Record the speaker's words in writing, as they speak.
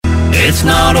It's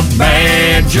not a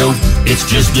bad joke, it's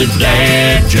just a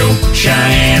dad joke.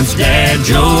 Cheyenne's dad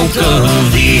joke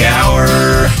of the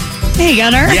hour. Hey,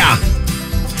 Gunner. Yeah.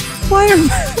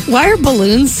 Why are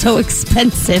balloons so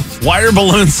expensive? Why are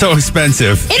balloons so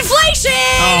expensive? Inflation!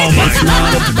 Oh, my It's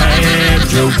not a bad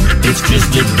joke, it's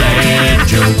just a dad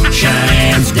joke.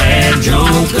 Cheyenne's dad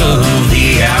joke of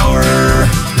the hour.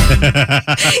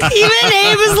 Even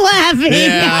Abe is laughing.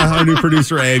 Yeah, our new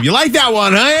producer, Abe. You like that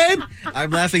one, huh, Abe?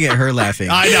 I'm laughing at her laughing.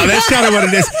 I know, that's kind of what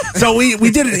it is. So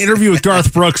we did an interview with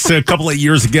Garth Brooks a couple of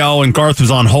years ago, and Garth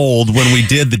was on hold when we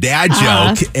did the dad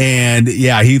joke. And,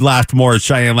 yeah, he laughed more at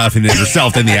Cheyenne laughing at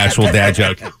herself than the actual dad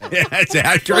joke. Yeah, that's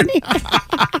accurate.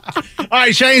 All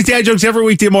right, Cheyenne's dad jokes every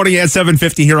weekday morning at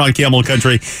 7:50 here on Camel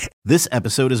Country. This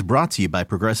episode is brought to you by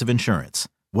Progressive Insurance.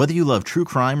 Whether you love true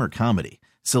crime or comedy,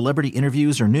 celebrity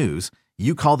interviews or news,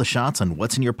 you call the shots on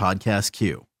what's in your podcast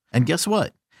queue. And guess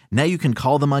what? Now you can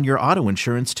call them on your auto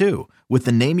insurance too with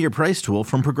the Name Your Price tool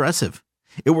from Progressive.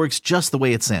 It works just the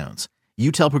way it sounds.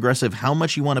 You tell Progressive how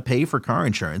much you want to pay for car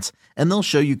insurance, and they'll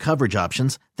show you coverage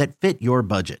options that fit your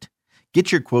budget.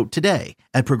 Get your quote today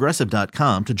at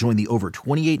Progressive.com to join the over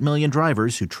 28 million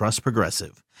drivers who trust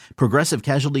Progressive. Progressive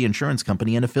Casualty Insurance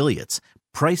Company and Affiliates.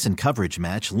 Price and coverage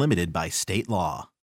match limited by state law.